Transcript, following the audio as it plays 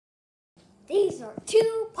These are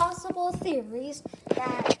two possible theories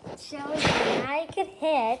that shows that I could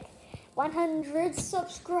hit 100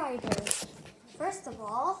 subscribers. First of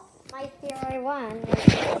all, my theory one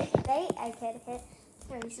is today I could hit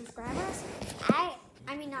 30 subscribers.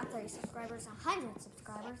 I mean not 30 subscribers, 100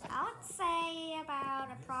 subscribers. I would say about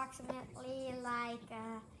approximately like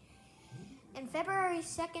in February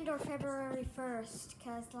 2nd or February 1st,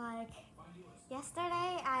 because like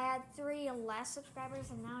yesterday I had 3 less subscribers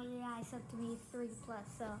and now you guys have to be 3 plus.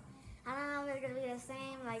 So I don't know if it's gonna be the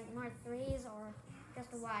same, like more 3s or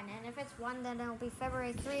just 1. And if it's 1, then it'll be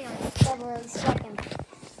February 3 or February 2nd.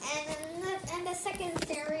 And the second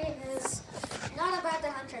theory is not about the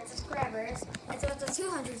 100 subscribers, it's about the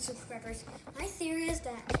 200 subscribers. My theory is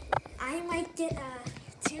that I might get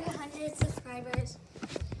 200 subscribers.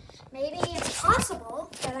 Maybe it's possible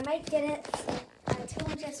that I might get it at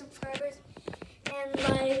 200 subscribers in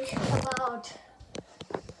like about,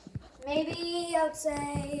 maybe I would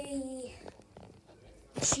say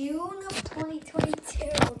June of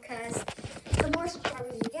 2022, because the more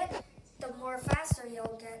subscribers you get, the more faster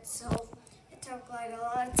you'll get. So it took like a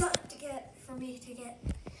lot of time for me to get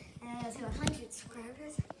to 100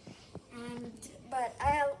 subscribers. But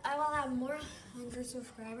I will have more 100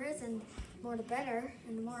 subscribers, and more the better,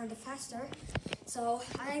 and the more the faster. So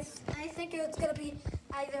I think it's gonna be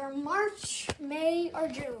either March, May, or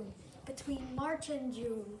June. Between March and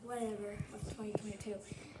June, whatever, of 2022.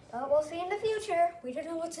 But we'll see in the future. We don't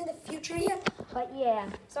know what's in the future yet. But yeah,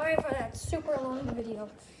 sorry for that super long video.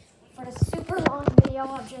 For the super long video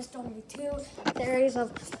of just only 2 theories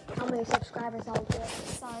of how many subscribers I'll get.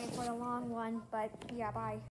 Sorry for the long one, but yeah, bye.